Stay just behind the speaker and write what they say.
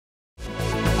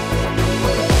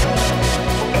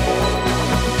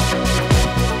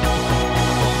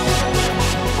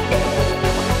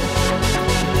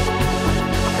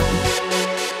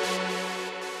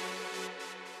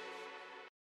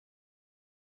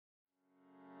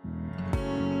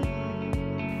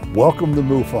Welcome to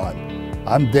MUFON.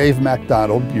 I'm Dave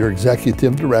MacDonald, your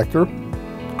Executive Director,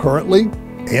 currently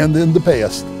and in the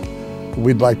past.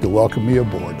 We'd like to welcome you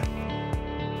aboard.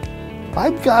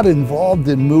 I got involved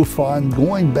in MUFON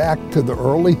going back to the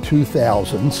early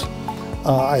 2000s.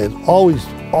 I had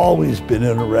always been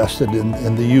interested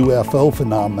in the UFO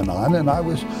phenomenon, and I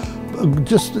was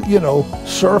just,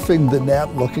 surfing the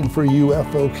net looking for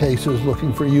UFO cases,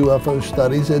 looking for UFO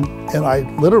studies, and I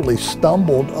literally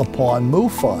stumbled upon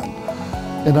MUFON.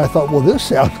 And I thought, well, this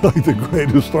sounds like the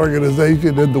greatest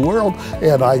organization in the world,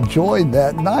 and I joined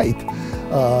that night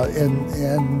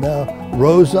and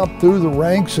rose up through the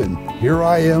ranks, and here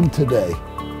I am today.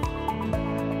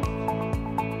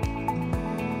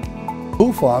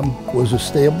 MUFON was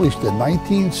established in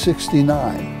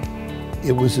 1969.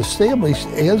 It was established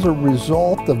as a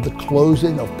result of the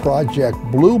closing of Project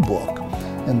Blue Book.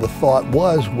 And the thought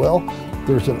was, well,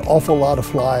 there's an awful lot of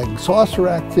flying saucer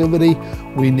activity.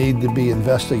 We need to be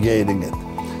investigating it.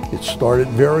 It started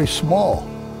very small.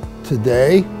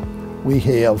 Today, we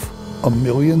have 1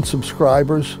 million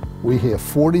subscribers. We have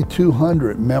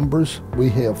 4,200 members. We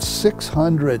have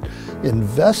 600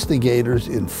 investigators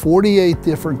in 48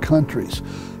 different countries.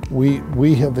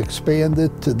 We have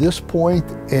expanded to this point,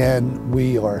 and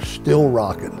we are still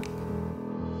rocking.